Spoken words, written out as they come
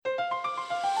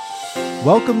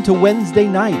Welcome to Wednesday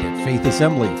night at Faith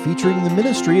Assembly, featuring the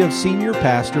ministry of Senior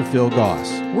Pastor Phil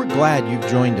Goss. We're glad you've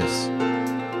joined us.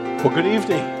 Well, good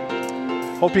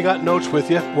evening. Hope you got notes with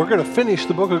you. We're going to finish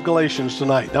the book of Galatians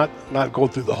tonight. Not go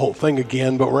through the whole thing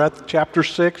again, but we're at chapter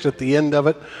 6, at the end of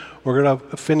it. We're going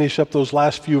to finish up those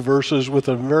last few verses with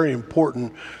a very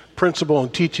important principle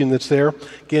and teaching that's there.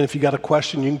 Again, if you got a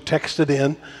question, you can text it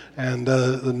in, and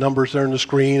the numbers there on the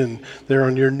screen and they're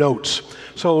on your notes.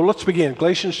 So let's begin.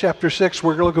 Galatians chapter 6,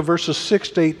 we're going to look at verses 6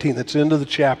 to 18. That's the end of the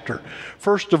chapter.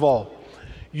 First of all,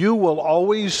 you will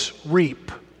always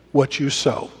reap what you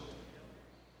sow.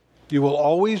 You will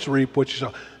always reap what you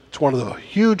sow. It's one of the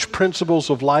huge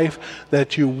principles of life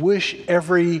that you wish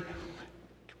every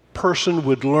person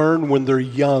would learn when they're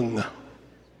young.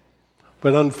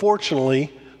 But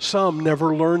unfortunately, some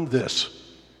never learned this.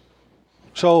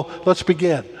 So let's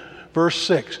begin. Verse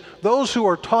 6. Those who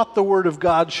are taught the word of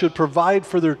God should provide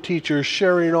for their teachers,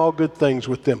 sharing all good things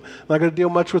with them. I'm not going to deal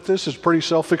much with this. It's pretty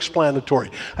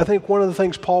self-explanatory. I think one of the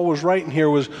things Paul was writing here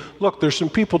was, look, there's some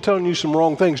people telling you some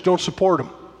wrong things. Don't support them.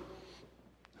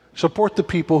 Support the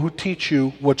people who teach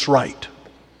you what's right.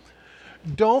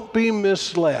 Don't be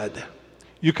misled.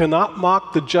 You cannot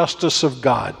mock the justice of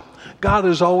God. God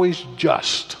is always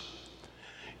just.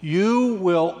 You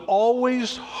will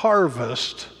always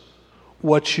harvest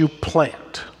what you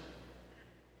plant.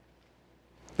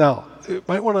 Now, you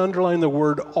might want to underline the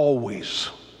word always.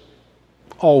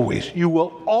 Always. You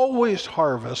will always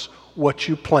harvest what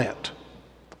you plant.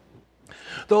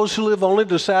 Those who live only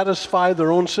to satisfy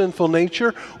their own sinful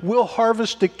nature will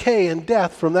harvest decay and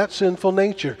death from that sinful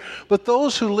nature. But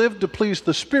those who live to please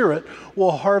the Spirit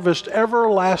will harvest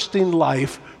everlasting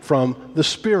life from the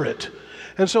Spirit.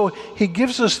 And so he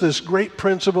gives us this great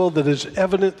principle that is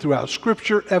evident throughout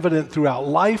Scripture, evident throughout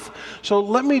life. So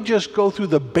let me just go through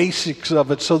the basics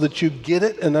of it so that you get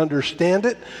it and understand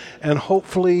it and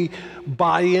hopefully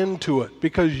buy into it.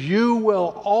 Because you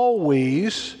will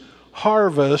always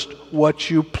harvest what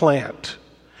you plant.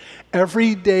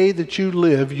 Every day that you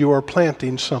live, you are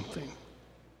planting something.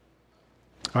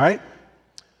 All right?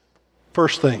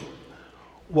 First thing,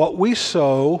 what we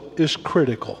sow is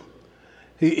critical.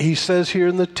 He says here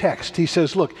in the text, he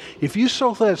says, look, if you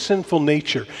sow to that sinful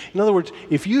nature, in other words,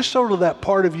 if you sow to that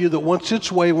part of you that wants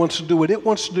its way, wants to do what it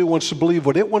wants to do, wants to believe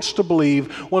what it wants to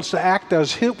believe, wants to act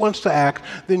as it wants to act,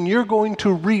 then you're going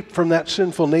to reap from that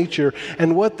sinful nature.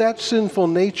 And what that sinful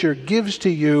nature gives to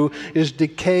you is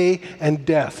decay and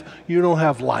death. You don't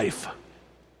have life.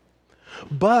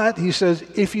 But, he says,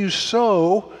 if you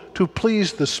sow to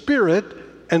please the Spirit,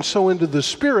 and sow into the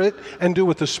Spirit and do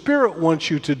what the Spirit wants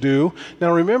you to do.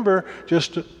 Now remember,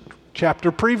 just a chapter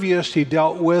previous, he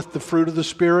dealt with the fruit of the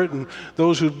Spirit and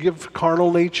those who give carnal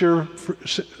nature,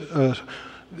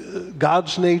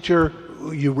 God's nature,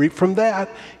 you reap from that.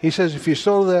 He says if you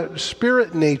sow that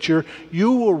Spirit nature,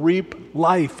 you will reap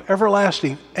life,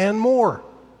 everlasting, and more.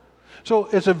 So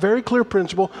it's a very clear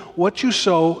principle. What you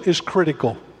sow is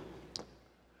critical.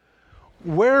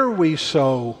 Where we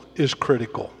sow is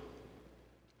critical.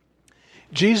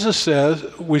 Jesus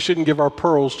says we shouldn't give our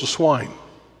pearls to swine.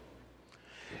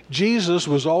 Jesus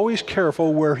was always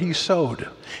careful where he sowed.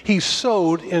 He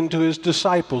sowed into his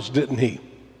disciples, didn't he?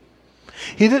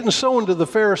 He didn't sow into the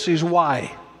Pharisees.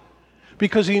 Why?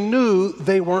 Because he knew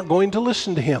they weren't going to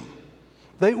listen to him.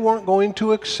 They weren't going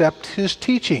to accept his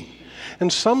teaching.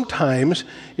 And sometimes,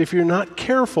 if you're not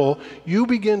careful, you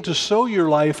begin to sow your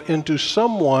life into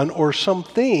someone or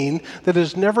something that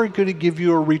is never going to give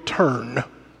you a return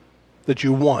that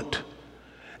you want.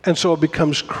 And so it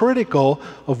becomes critical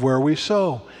of where we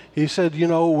sow. He said,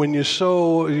 when you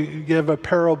sow, you give a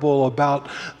parable about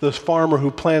this farmer who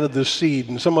planted the seed,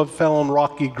 and some of it fell on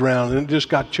rocky ground and it just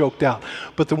got choked out.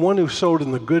 But the one who sowed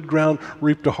in the good ground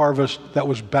reaped a harvest that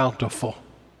was bountiful.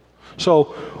 So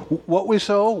what we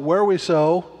sow, where we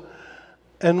sow,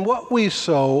 and what we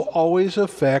sow always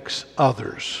affects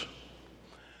others.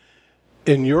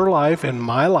 In your life, in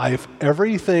my life,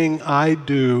 everything I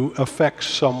do affects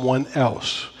someone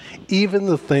else. Even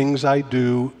the things I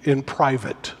do in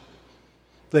private.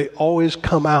 They always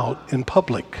come out in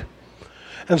public.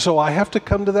 And so I have to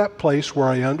come to that place where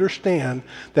I understand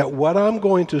that what I'm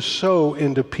going to sow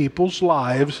into people's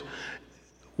lives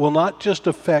will not just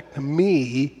affect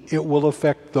me, it will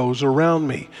affect those around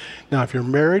me. Now, if you're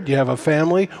married, you have a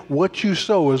family, what you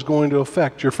sow is going to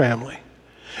affect your family.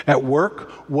 At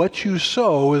work, what you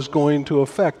sow is going to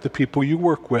affect the people you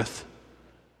work with.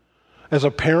 As a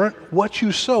parent, what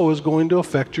you sow is going to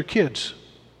affect your kids.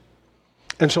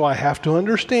 And so I have to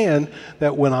understand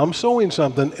that when I'm sowing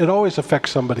something, it always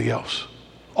affects somebody else.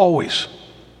 Always.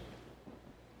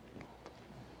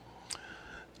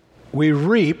 We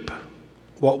reap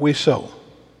what we sow.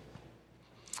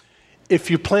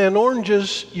 If you plant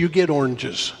oranges, you get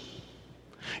oranges.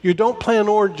 You don't plant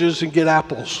oranges and get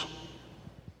apples.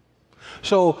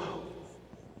 So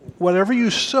whatever you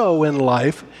sow in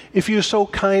life, if you sow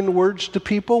kind words to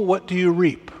people, what do you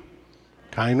reap?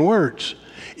 Kind words.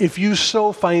 If you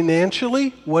sow financially,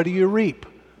 what do you reap?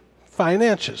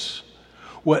 Finances.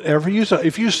 Whatever you sow.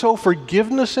 If you sow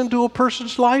forgiveness into a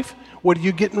person's life, what do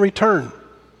you get in return?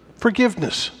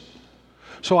 Forgiveness.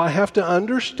 So I have to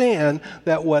understand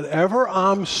that whatever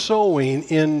I'm sowing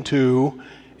into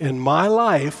in my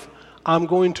life, I'm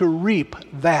going to reap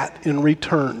that in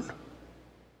return.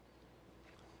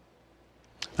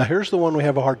 Now here's the one we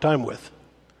have a hard time with.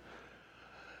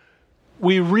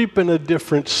 We reap in a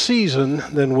different season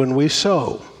than when we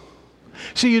sow.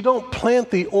 See, you don't plant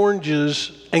the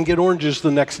oranges and get oranges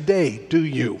the next day, do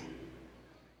you?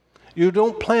 You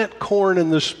don't plant corn in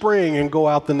the spring and go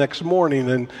out the next morning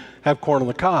and have corn on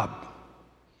the cob.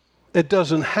 It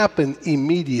doesn't happen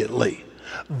immediately.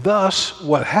 Thus,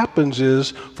 what happens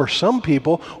is, for some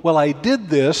people, well, I did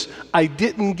this, I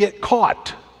didn't get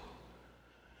caught.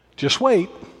 Just wait.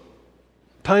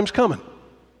 Time's coming.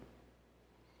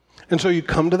 And so you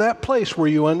come to that place where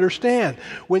you understand.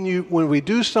 When we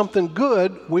do something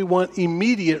good, we want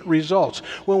immediate results.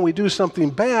 When we do something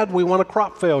bad, we want a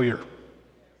crop failure.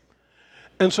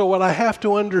 And so what I have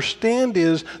to understand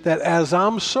is that as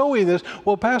I'm sowing this,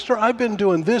 well, Pastor, I've been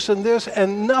doing this and this,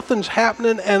 and nothing's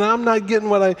happening, and I'm not getting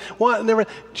what I want. And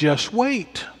everything. Just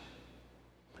wait.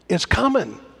 It's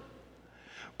coming.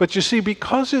 But you see,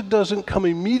 because it doesn't come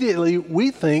immediately,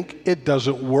 we think it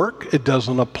doesn't work, it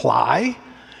doesn't apply,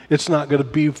 it's not going to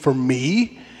be for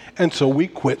me, and so we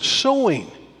quit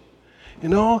sowing.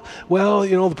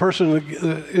 The person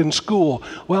in school,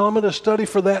 well, I'm going to study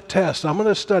for that test. I'm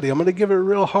going to give it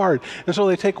real hard. And so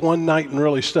they take one night and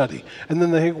really study. And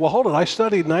then they think, well, hold it, I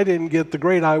studied and I didn't get the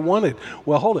grade I wanted.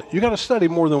 Well, hold it, you got to study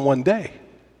more than one day.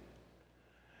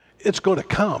 It's going to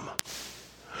come.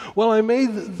 Well, I made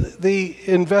the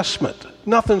investment.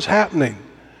 Nothing's happening.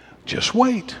 Just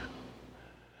wait.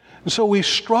 And so we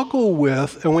struggle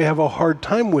with, and we have a hard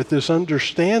time with this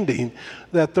understanding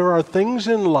that there are things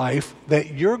in life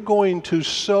that you're going to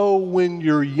sow when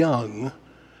you're young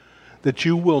that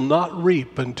you will not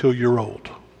reap until you're old.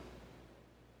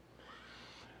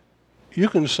 You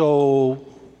can sow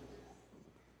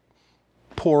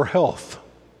poor health.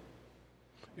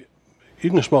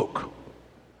 You can smoke.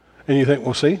 And you think,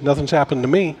 well, see, nothing's happened to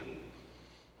me.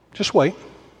 Just wait.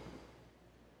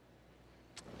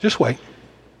 Just wait.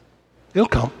 It'll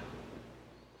come.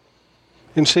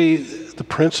 And see, the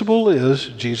principle is,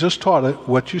 Jesus taught it,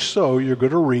 what you sow, you're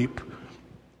going to reap.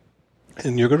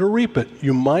 And you're going to reap it.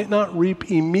 You might not reap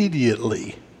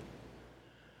immediately,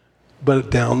 but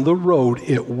down the road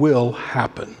it will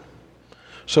happen.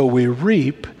 So we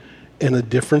reap in a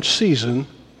different season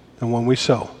than when we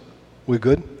sow. We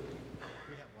good?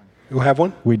 You have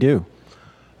one? We do.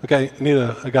 Okay,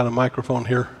 I got a microphone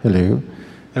here. Hello.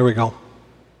 There we go.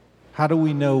 How do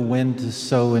we know when to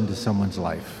sow into someone's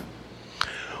life?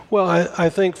 Well, I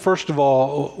think, first of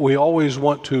all, we always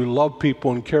want to love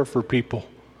people and care for people.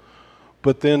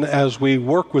 But then as we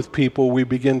work with people, we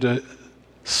begin to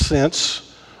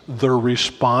sense their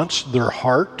response, their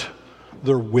heart,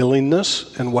 their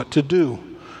willingness, and what to do.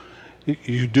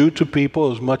 You do to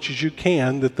people as much as you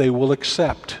can that they will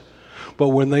accept. But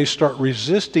when they start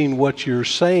resisting what you're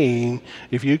saying,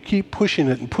 if you keep pushing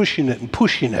it and pushing it and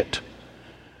pushing it,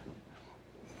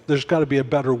 there's got to be a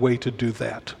better way to do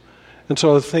that. And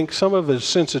so I think some of it is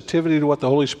sensitivity to what the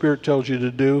Holy Spirit tells you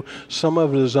to do. Some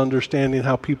of it is understanding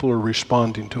how people are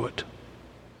responding to it.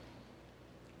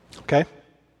 Okay?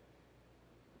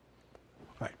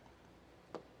 Right.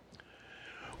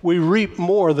 We reap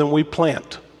more than we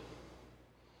plant.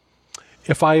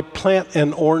 If I plant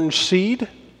an orange seed,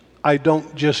 I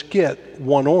don't just get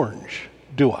one orange,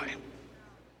 do I?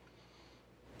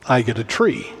 I get a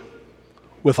tree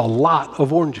with a lot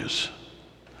of oranges.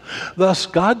 Thus,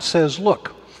 God says,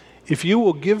 look, if you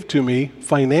will give to me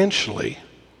financially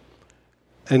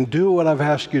and do what I've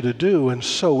asked you to do and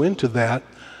sow into that,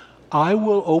 I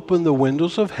will open the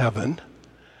windows of heaven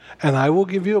and I will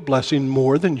give you a blessing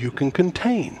more than you can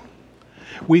contain.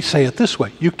 We say it this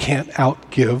way, you can't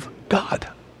outgive God.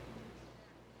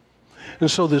 And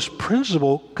so this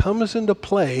principle comes into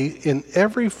play in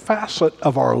every facet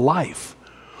of our life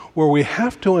where we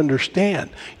have to understand,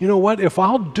 you know what, if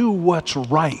I'll do what's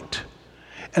right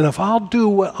and if I'll do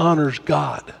what honors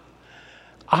God,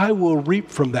 I will reap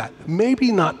from that.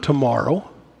 Maybe not tomorrow,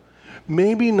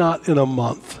 maybe not in a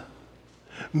month,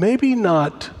 maybe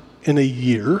not in a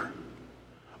year,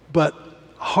 but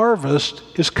harvest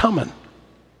is coming.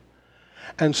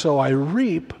 And so I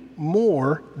reap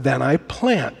more than I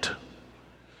plant.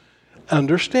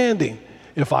 Understanding,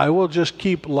 if I will just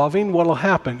keep loving, what will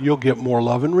happen? You'll get more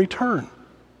love in return.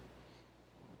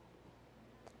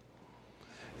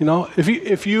 You know,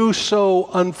 if you sow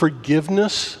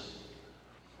unforgiveness,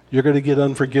 you're going to get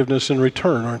unforgiveness in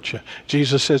return, aren't you?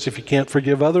 Jesus says, if you can't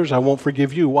forgive others, I won't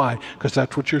forgive you. Why? Because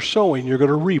that's what you're sowing. You're going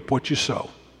to reap what you sow.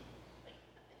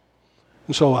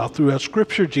 And so throughout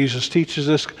Scripture, Jesus teaches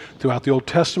this. Throughout the Old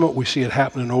Testament, we see it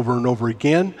happening over and over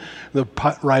again. The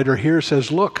writer here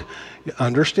says, look,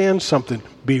 understand something.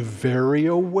 Be very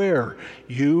aware.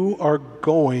 You are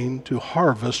going to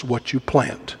harvest what you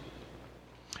plant.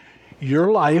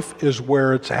 Your life is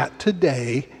where it's at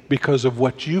today because of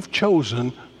what you've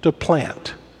chosen to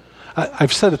plant.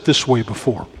 I've said it this way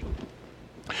before.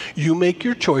 You make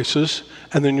your choices,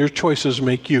 and then your choices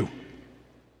make you.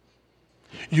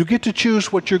 You get to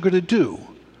choose what you're going to do,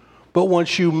 but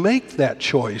once you make that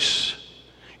choice,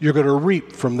 you're going to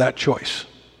reap from that choice.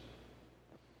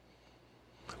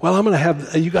 Well,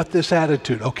 you got this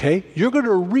attitude, okay? You're going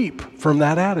to reap from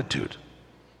that attitude.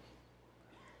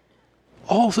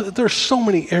 There's so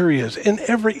many areas, in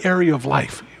every area of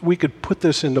life, we could put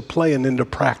this into play and into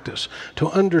practice to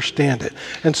understand it.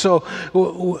 And so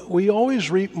we always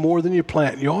reap more than you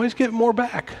plant. You always get more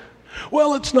back.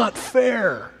 Well, it's not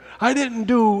fair. I didn't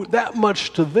do that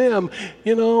much to them.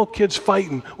 You know, kids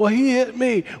fighting. Well, he hit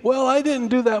me. Well, I didn't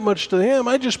do that much to him.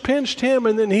 I just pinched him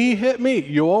and then he hit me.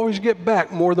 You always get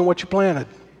back more than what you planted.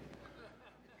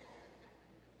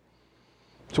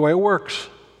 It's the way it works.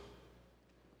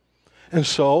 And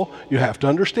so you have to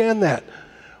understand that.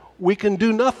 We can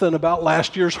do nothing about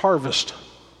last year's harvest.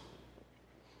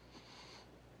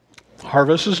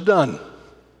 Harvest is done.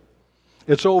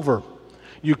 It's over.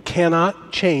 You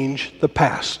cannot change the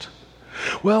past.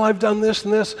 Well, I've done this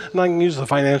and this, and I can use the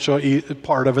financial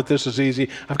part of it. This is easy.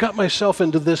 I've got myself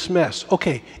into this mess.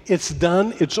 Okay, it's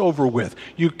done. It's over with.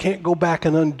 You can't go back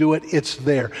and undo it. It's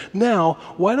there. Now,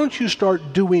 why don't you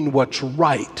start doing what's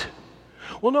right?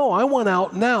 Well, no, I want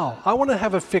out now. I want to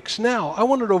have a fix now. I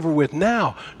want it over with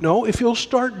now. No, if you'll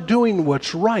start doing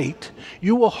what's right,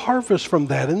 you will harvest from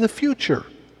that in the future.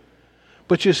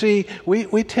 But you see,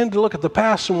 we tend to look at the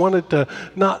past and want it to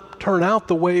not turn out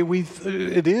the way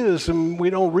it is, and we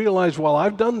don't realize, well,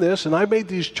 I've done this, and I made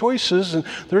these choices, and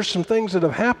there's some things that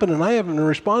have happened, and I haven't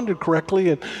responded correctly,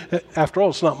 and after all,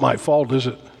 it's not my fault, is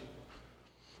it?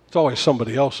 It's always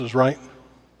somebody else's, right?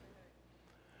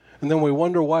 And then we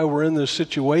wonder why we're in this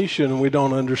situation and we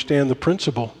don't understand the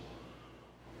principle.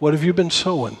 What have you been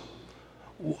sowing?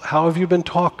 How have you been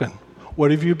talking? What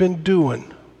have you been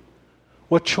doing?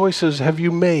 What choices have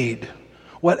you made?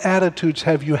 What attitudes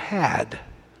have you had?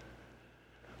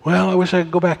 Well, I wish I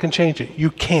could go back and change it.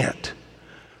 You can't.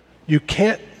 You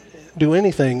can't do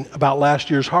anything about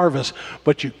last year's harvest,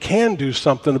 but you can do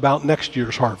something about next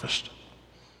year's harvest.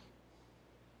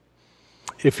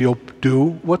 If you'll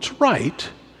do what's right,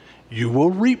 you will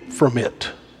reap from it.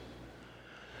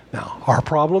 Now, our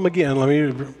problem, again, let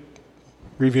me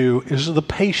review, is the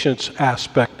patience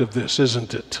aspect of this,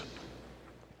 isn't it?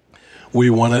 We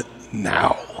want it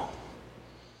now.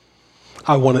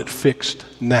 I want it fixed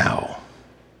now.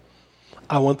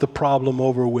 I want the problem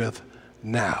over with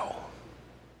now.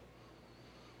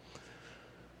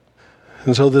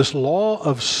 And so this law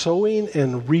of sowing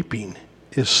and reaping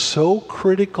is so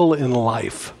critical in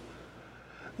life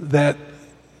that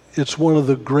it's one of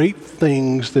the great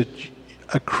things that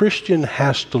a Christian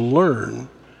has to learn,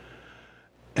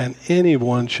 and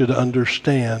anyone should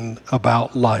understand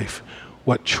about life.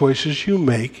 What choices you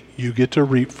make, you get to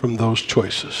reap from those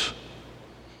choices.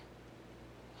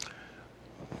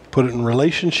 Put it in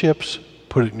relationships,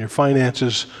 put it in your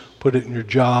finances, put it in your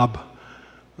job,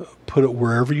 put it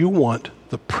wherever you want.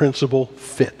 The principle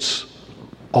fits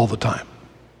all the time.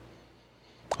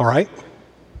 All right?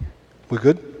 We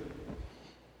good?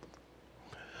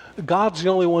 God's the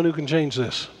only one who can change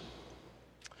this.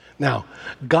 Now,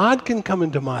 God can come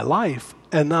into my life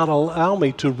and not allow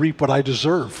me to reap what I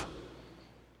deserve.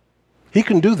 He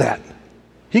can do that.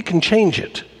 He can change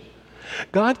it.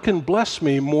 God can bless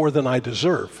me more than I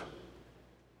deserve.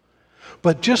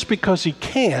 But just because He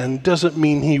can doesn't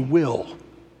mean He will.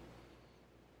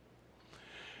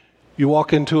 You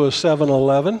walk into a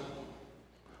 7-Eleven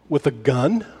with a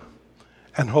gun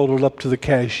and hold it up to the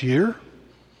cashier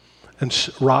and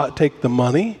take the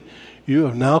money, you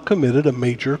have now committed a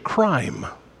major crime.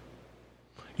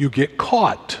 You get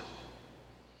caught.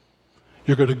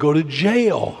 You're going to go to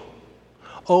jail.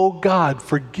 Oh God,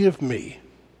 forgive me.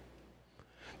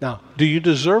 Now, do you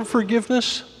deserve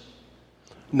forgiveness?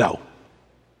 No.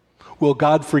 Will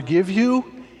God forgive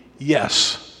you?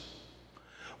 Yes.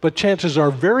 But chances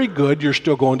are very good you're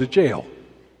still going to jail.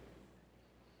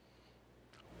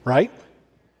 Right?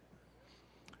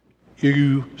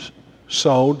 You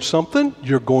sowed something,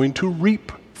 you're going to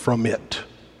reap from it.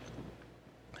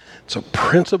 It's a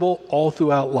principle all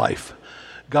throughout life.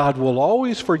 God will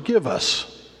always forgive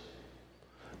us.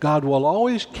 God will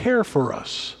always care for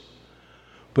us.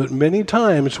 But many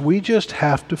times we just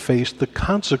have to face the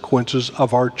consequences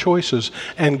of our choices,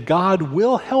 and God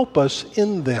will help us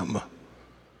in them.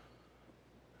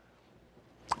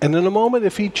 And in a moment,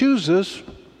 if He chooses,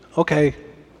 okay,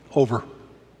 over.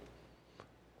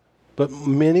 But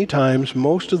many times,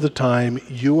 most of the time,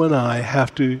 you and I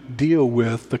have to deal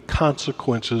with the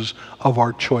consequences of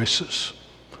our choices,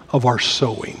 of our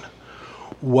sowing.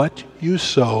 What you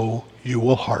sow, you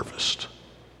will harvest.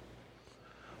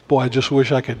 Boy, I just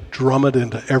wish I could drum it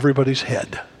into everybody's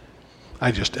head.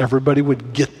 Everybody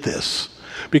would get this,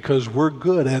 because we're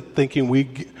good at thinking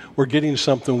we're getting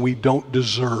something we don't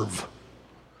deserve.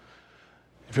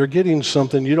 If you're getting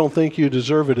something you don't think you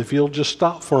deserve it, if you'll just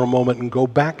stop for a moment and go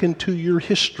back into your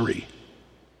history,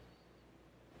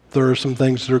 there are some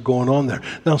things that are going on there.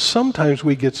 Now, sometimes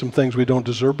we get some things we don't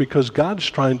deserve because God's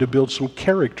trying to build some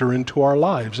character into our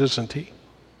lives, isn't He?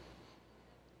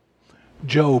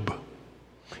 Job,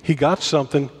 he got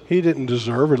something he didn't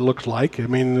deserve, it looks like. I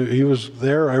mean, he was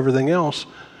there, everything else.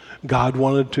 God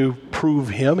wanted to prove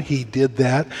him. He did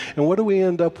that. And what do we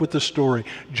end up with the story?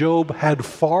 Job had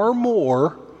far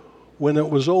more when it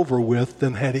was over with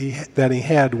than he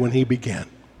had when he began,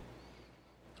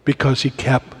 because he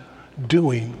kept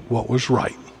doing what was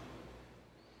right.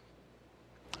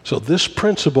 So this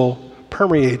principle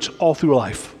permeates all through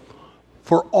life,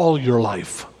 for all your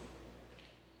life.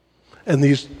 And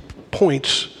these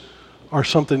points are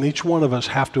something each one of us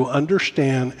have to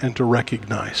understand and to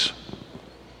recognize.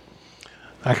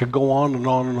 I could go on and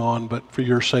on and on, but for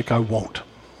your sake I won't.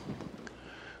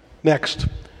 Next,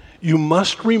 you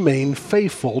must remain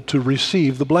faithful to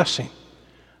receive the blessing,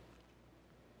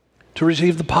 to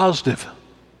receive the positive.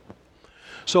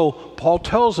 So Paul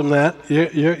tells them that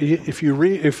if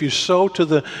you sow to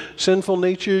the sinful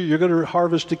nature, you're going to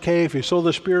harvest decay. If you sow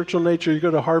the spiritual nature, you're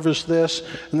going to harvest this.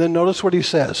 And then notice what he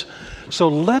says. So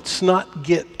let's not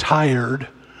get tired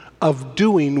of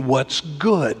doing what's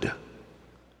good.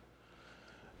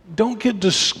 Don't get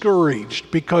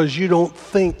discouraged because you don't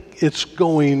think it's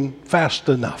going fast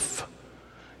enough.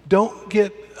 Don't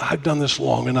get, I've done this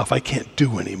long enough, I can't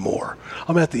do anymore.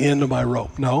 I'm at the end of my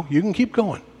rope. No, you can keep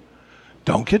going.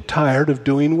 Don't get tired of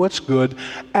doing what's good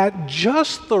at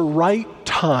just the right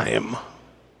time.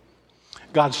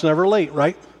 God's never late,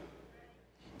 right?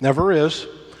 Never is.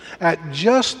 At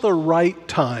just the right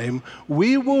time,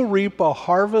 we will reap a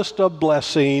harvest of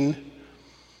blessing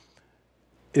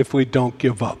if we don't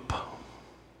give up.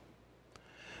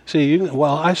 See,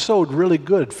 I sowed really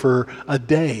good for a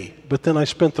day, but then I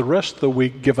spent the rest of the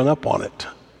week giving up on it.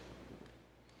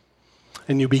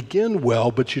 And you begin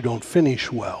well, but you don't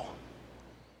finish well.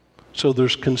 So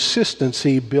there's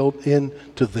consistency built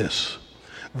into this.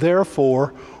 Therefore,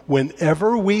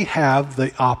 whenever we have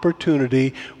the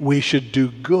opportunity, we should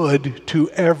do good to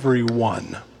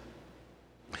everyone,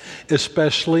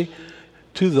 especially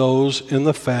to those in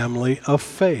the family of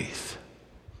faith.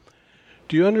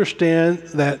 Do you understand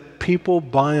that people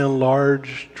by and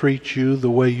large treat you the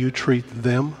way you treat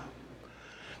them?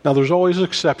 Now, there's always an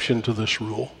exception to this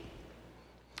rule.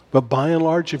 But by and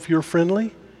large, if you're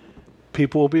friendly,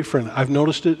 people will be friendly. I've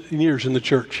noticed it in years in the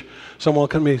church. Someone will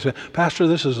come to me and say, Pastor,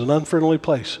 this is an unfriendly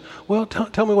place. Well,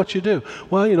 tell me what you do.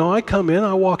 Well, I come in,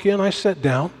 I walk in, I sit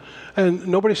down, and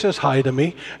nobody says hi to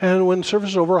me. And when service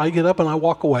is over, I get up and I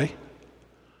walk away.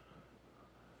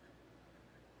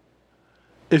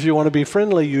 If you want to be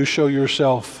friendly, you show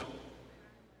yourself.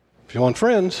 If you want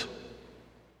friends,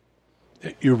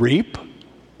 you reap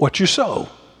what you sow.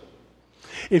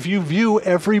 If you view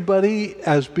everybody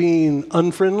as being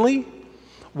unfriendly,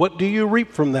 what do you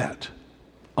reap from that?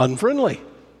 Unfriendly.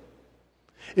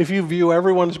 If you view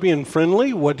everyone as being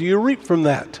friendly, what do you reap from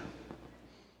that?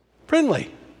 Friendly.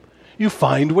 You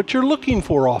find what you're looking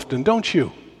for often, don't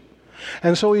you?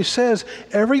 And so he says,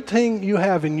 everything you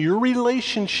have in your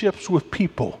relationships with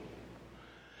people,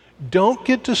 don't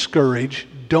get discouraged,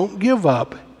 don't give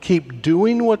up, keep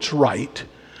doing what's right,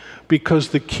 because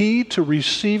the key to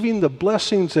receiving the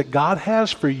blessings that God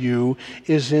has for you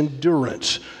is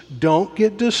endurance. Don't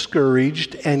get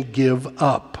discouraged and give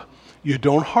up. You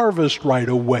don't harvest right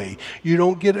away. You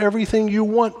don't get everything you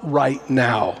want right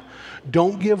now.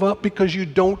 Don't give up because you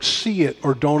don't see it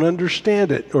or don't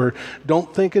understand it or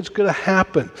don't think it's going to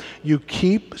happen. You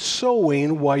keep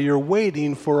sowing while you're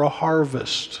waiting for a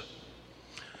harvest.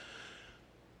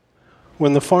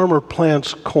 When the farmer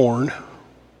plants corn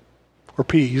or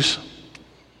peas,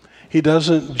 he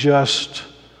doesn't just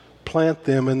plant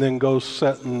them and then go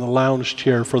sit in the lounge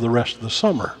chair for the rest of the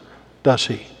summer, does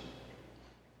he?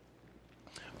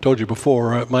 I told you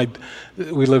before,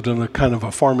 we lived in a kind of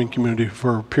a farming community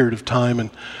for a period of time, and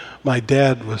my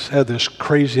dad had this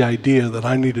crazy idea that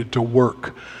I needed to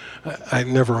work. I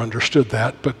never understood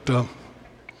that, but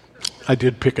I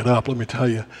did pick it up, let me tell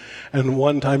you. And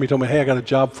one time he told me, hey, I got a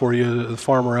job for you, the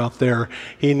farmer out there.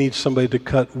 He needs somebody to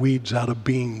cut weeds out of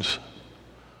beans.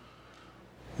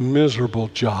 Miserable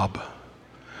job.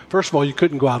 First of all, you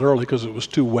couldn't go out early because it was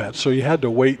too wet, so you had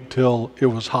to wait till it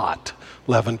was hot,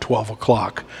 11, 12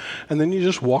 o'clock. And then you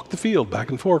just walk the field back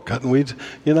and forth, cutting weeds,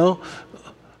 you know.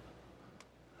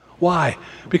 Why?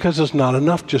 Because it's not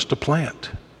enough just to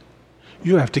plant.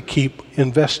 You have to keep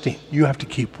investing. You have to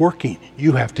keep working.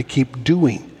 You have to keep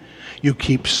doing. You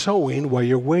keep sowing while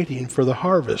you're waiting for the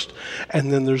harvest.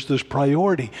 And then there's this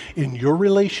priority in your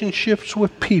relationships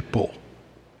with people.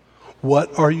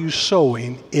 What are you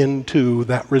sowing into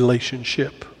that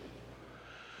relationship?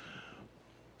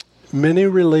 Many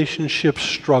relationships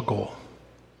struggle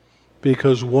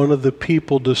because one of the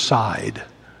people decide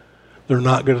they're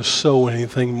not going to sow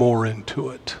anything more into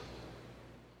it.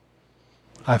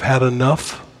 I've had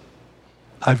enough.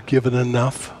 I've given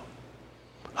enough.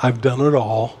 I've done it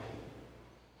all.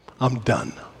 I'm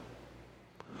done.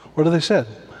 What have they said?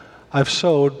 I've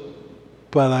sowed,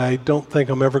 but I don't think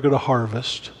I'm ever going to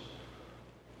harvest.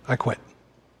 I quit.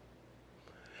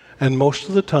 And most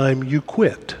of the time you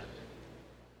quit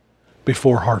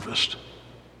before harvest.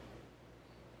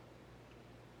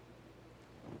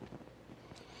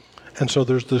 And so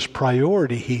there's this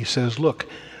priority. He says, look,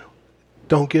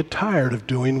 don't get tired of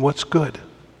doing what's good.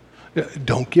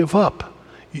 Don't give up.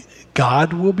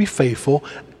 God will be faithful,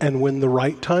 and when the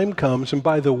right time comes, and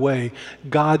by the way,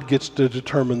 God gets to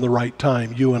determine the right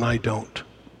time, you and I don't.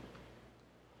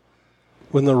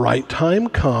 When the right time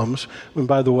comes, and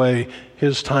by the way,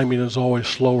 his timing is always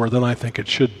slower than I think it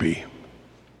should be,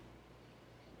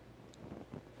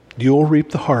 you'll reap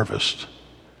the harvest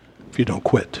if you don't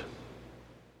quit.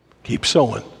 Keep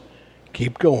sowing.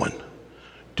 Keep going.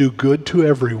 Do good to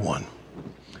everyone,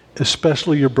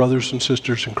 especially your brothers and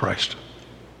sisters in Christ.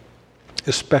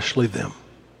 Especially them.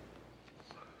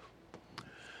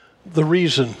 The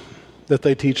reason that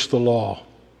they teach the law.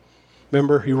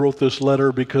 Remember, he wrote this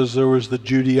letter because there was the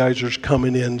Judaizers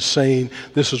coming in saying,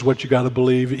 this is what you got to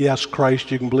believe. Yes,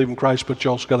 Christ, you can believe in Christ, but you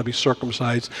also got to be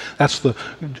circumcised. That's the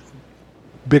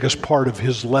biggest part of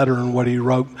his letter and what he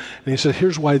wrote. And he said,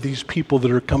 here's why these people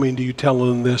that are coming to you telling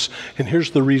them this, and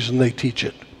here's the reason they teach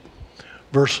it.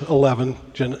 Verse 11,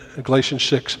 Galatians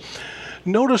 6.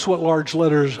 Notice what large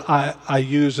letters I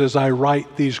use as I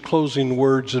write these closing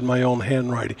words in my own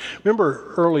handwriting.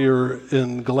 Remember earlier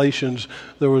in Galatians,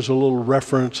 there was a little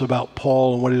reference about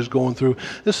Paul and what he was going through.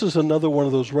 This is another one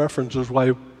of those references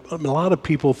why a lot of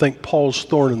people think Paul's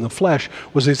thorn in the flesh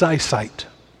was his eyesight.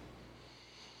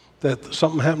 That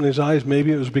something happened to his eyes.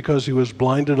 Maybe it was because he was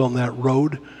blinded on that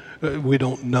road. We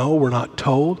don't know. We're not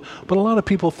told. But a lot of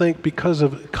people think because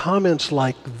of comments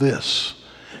like this.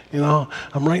 You know,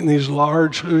 I'm writing these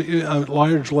large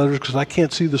letters because I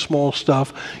can't see the small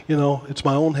stuff. You know, it's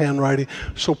my own handwriting.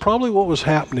 So probably what was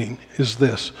happening is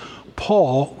this.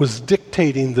 Paul was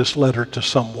dictating this letter to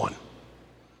someone.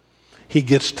 He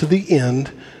gets to the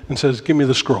end and says, give me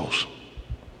the scrolls.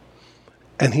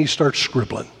 And he starts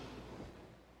scribbling.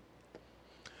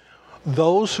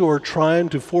 Those who are trying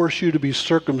to force you to be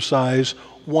circumcised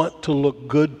want to look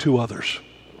good to others.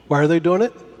 Why are they doing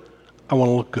it? I want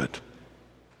to look good.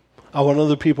 I want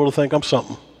other people to think I'm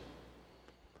something.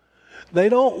 They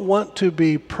don't want to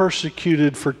be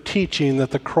persecuted for teaching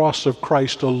that the cross of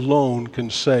Christ alone can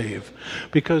save.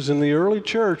 Because in the early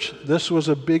church, this was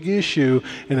a big issue,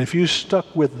 and if you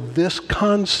stuck with this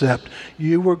concept,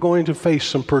 you were going to face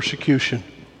some persecution.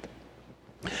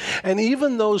 And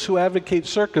even those who advocate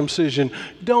circumcision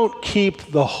don't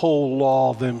keep the whole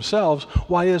law themselves.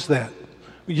 Why is that?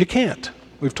 You can't.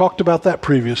 We've talked about that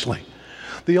previously.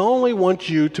 They only want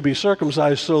you to be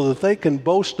circumcised so that they can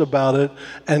boast about it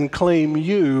and claim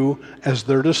you as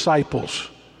their disciples.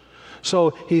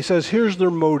 So he says, here's their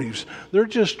motives. They're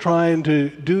just trying to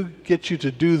get you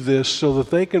to do this so that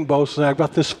they can boast. And I've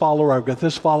got this follower,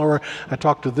 I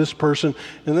talked to this person.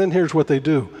 And then here's what they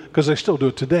do, because they still do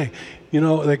it today. You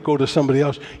know, they go to somebody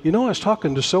else. You know, I was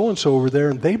talking to so-and-so over there,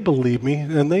 and they believe me,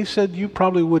 and they said you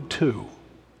probably would too.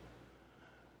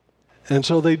 And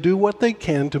so they do what they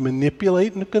can to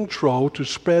manipulate and control, to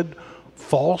spread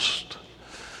false.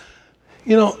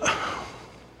 You know,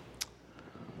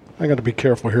 I got to be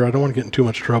careful here. I don't want to get in too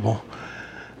much trouble.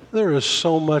 There is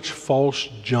so much false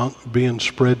junk being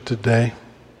spread today.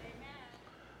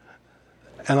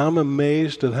 And I'm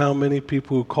amazed at how many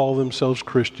people who call themselves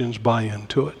Christians buy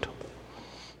into it.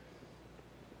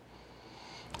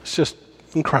 It's just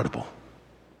incredible.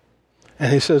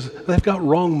 And he says they've got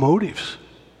wrong motives.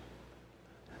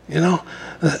 You know,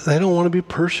 they don't want to be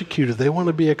persecuted. They want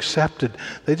to be accepted.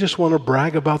 They just want to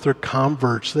brag about their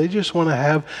converts. They just want to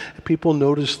have people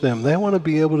notice them. They want to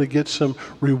be able to get some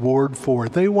reward for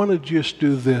it. They want to just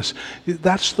do this.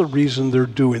 That's the reason they're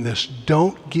doing this.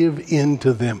 Don't give in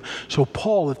to them. So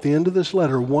Paul, at the end of this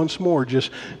letter, once more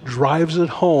just drives it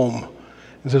home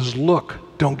and says, look,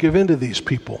 don't give in to these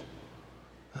people.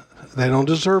 They don't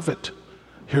deserve it.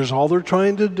 Here's all they're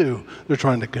trying to do. They're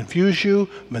trying to confuse you,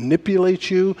 manipulate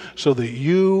you, so that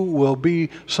you will be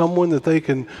someone that they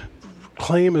can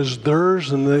claim as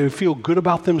theirs, and they feel good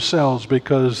about themselves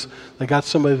because they got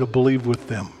somebody to believe with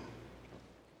them.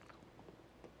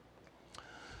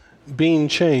 Being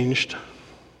changed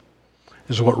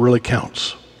is what really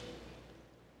counts.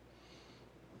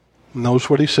 Notice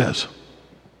what he says.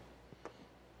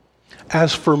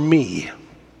 As for me,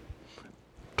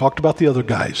 talked about the other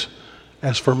guys.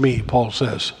 As for me, Paul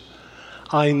says,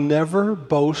 I never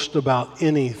boast about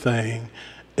anything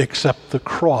except the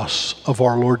cross of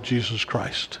our Lord Jesus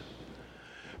Christ.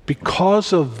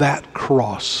 Because of that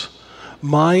cross,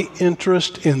 my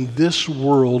interest in this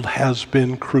world has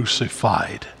been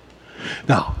crucified.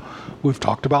 Now, we've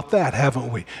talked about that,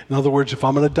 haven't we? In other words, if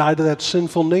I'm going to die to that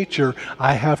sinful nature,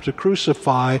 I have to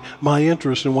crucify my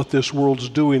interest in what this world's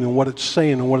doing and what it's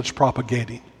saying and what it's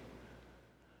propagating.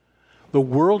 The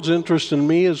world's interest in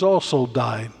me has also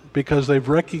died because they've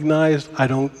recognized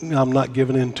I'm not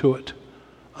giving in to it.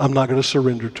 I'm not going to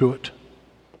surrender to it.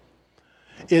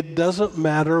 It doesn't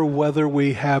matter whether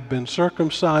we have been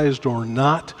circumcised or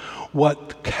not.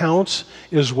 What counts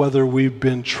is whether we've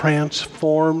been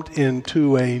transformed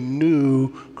into a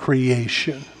new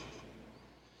creation.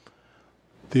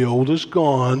 The old is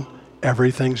gone.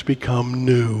 Everything's become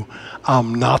new.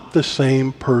 I'm not the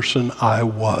same person I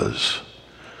was.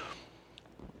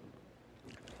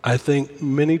 I think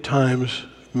many times,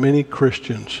 many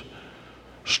Christians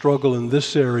struggle in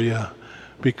this area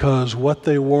because what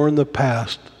they were in the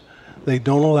past, they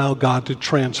don't allow God to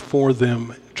transform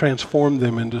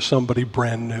them into somebody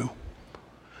brand new.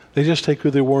 They just take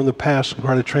who they were in the past and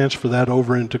try to transfer that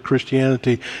over into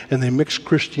Christianity, and they mix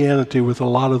Christianity with a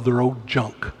lot of their old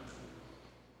junk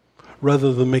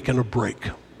rather than making a break.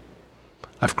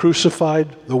 I've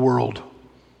crucified the world.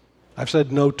 I've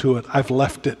said no to it. I've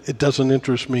left it. It doesn't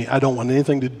interest me. I don't want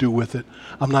anything to do with it.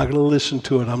 I'm not going to listen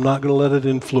to it. I'm not going to let it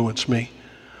influence me.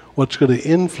 What's going to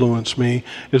influence me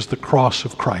is the cross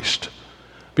of Christ,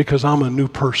 because I'm a new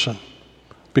person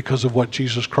because of what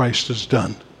Jesus Christ has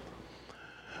done.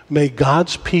 May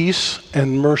God's peace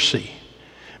and mercy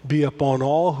be upon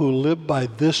all who live by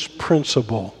this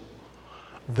principle.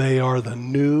 They are the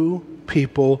new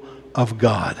people of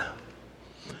God.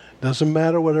 Doesn't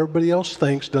matter what everybody else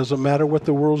thinks. Doesn't matter what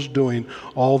the world's doing.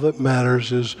 All that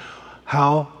matters is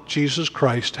how Jesus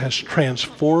Christ has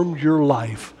transformed your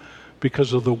life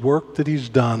because of the work that he's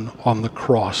done on the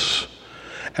cross.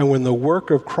 And when the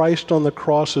work of Christ on the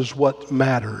cross is what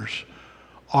matters,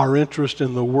 our interest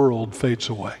in the world fades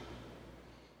away,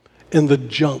 in the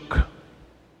junk.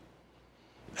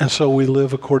 And so we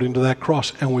live according to that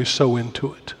cross, and we sow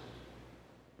into it.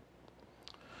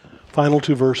 Final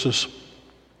two verses.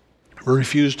 We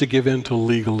refuse to give in to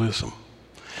legalism.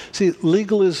 See,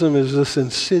 legalism is this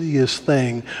insidious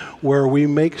thing where we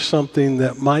make something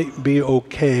that might be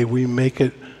okay, we make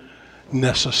it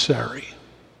necessary.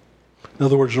 In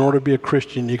other words, in order to be a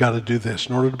Christian, you got to do this.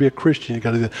 In order to be a Christian, you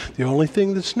got to do that. The only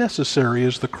thing that's necessary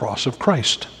is the cross of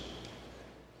Christ.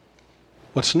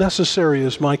 What's necessary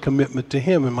is my commitment to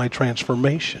him and my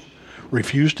transformation.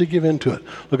 Refuse to give in to it.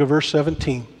 Look at verse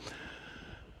 17.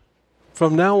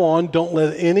 From now on, don't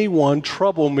let anyone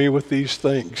trouble me with these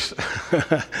things.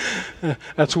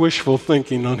 That's wishful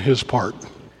thinking on his part.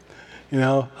 You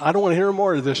know, I don't want to hear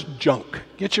more of this junk.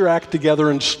 Get your act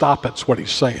together and stop it's what he's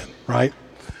saying, right?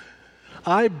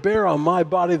 I bear on my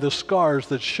body the scars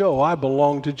that show I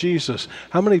belong to Jesus.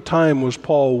 How many times was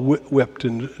Paul whipped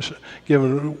and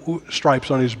given stripes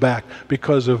on his back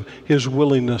because of his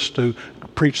willingness to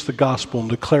preach the gospel and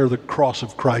declare the cross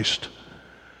of Christ?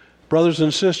 Brothers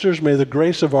and sisters, may the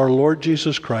grace of our Lord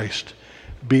Jesus Christ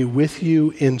be with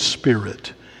you in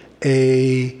spirit.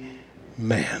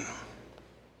 Amen.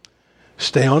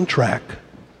 Stay on track.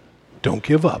 Don't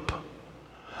give up.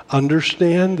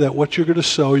 Understand that what you're going to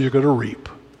sow, you're going to reap.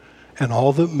 And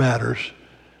all that matters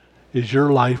is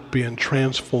your life being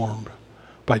transformed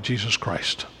by Jesus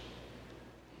Christ.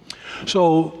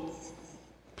 So,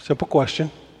 simple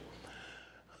question.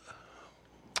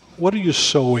 What are you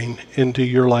sowing into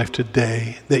your life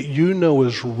today that you know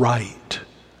is right,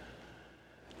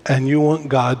 and you want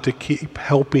God to keep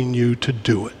helping you to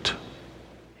do it?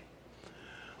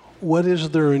 What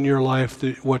is there in your life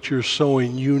that what you're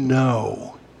sowing you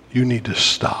know you need to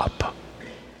stop?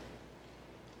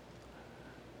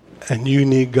 And you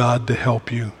need God to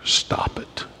help you stop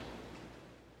it.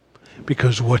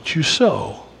 Because what you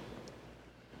sow,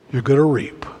 you're going to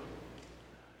reap.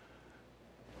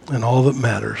 And all that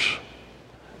matters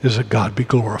is that God be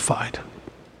glorified.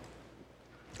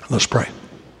 Let's pray.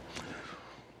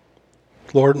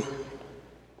 Lord,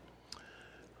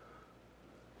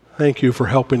 thank you for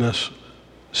helping us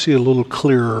see a little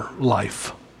clearer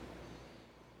life.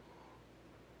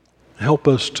 Help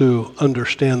us to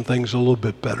understand things a little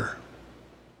bit better.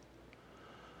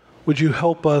 Would you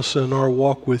help us in our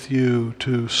walk with you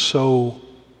to sow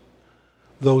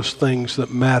those things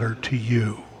that matter to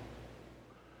you?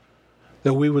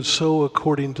 That we would sow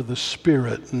according to the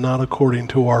Spirit, not according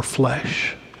to our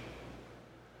flesh.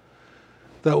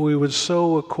 That we would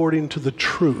sow according to the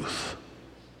truth,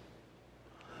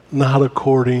 not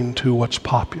according to what's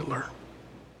popular.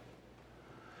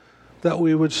 That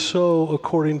we would sow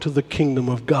according to the kingdom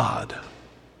of God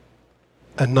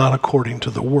and not according to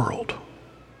the world.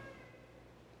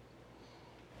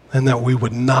 And that we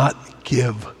would not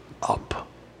give up.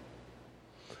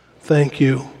 Thank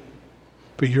you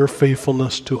for your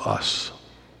faithfulness to us.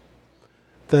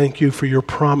 Thank you for your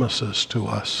promises to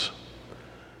us.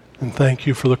 And thank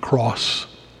you for the cross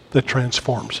that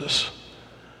transforms us.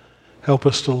 Help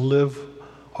us to live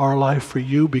our life for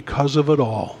you because of it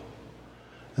all.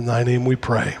 In thy name we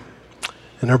pray.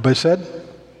 And everybody said,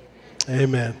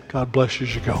 amen. God bless you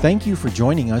as you go. Thank you for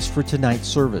joining us for tonight's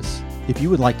service. If you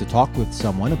would like to talk with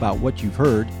someone about what you've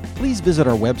heard, please visit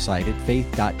our website at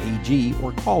faith.ag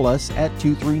or call us at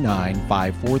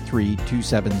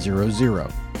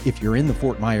 239-543-2700. If you're in the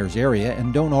Fort Myers area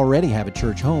and don't already have a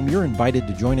church home, you're invited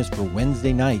to join us for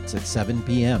Wednesday nights at 7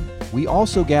 p.m. We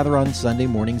also gather on Sunday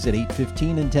mornings at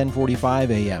 8:15 and 10:45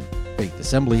 a.m. Faith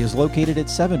Assembly is located at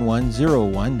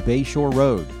 7101 Bayshore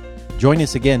Road. Join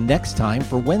us again next time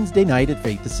for Wednesday night at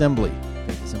Faith Assembly.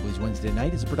 Faith Assembly's Wednesday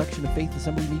night is a production of Faith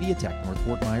Assembly Media Tech, North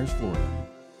Fort Myers, Florida.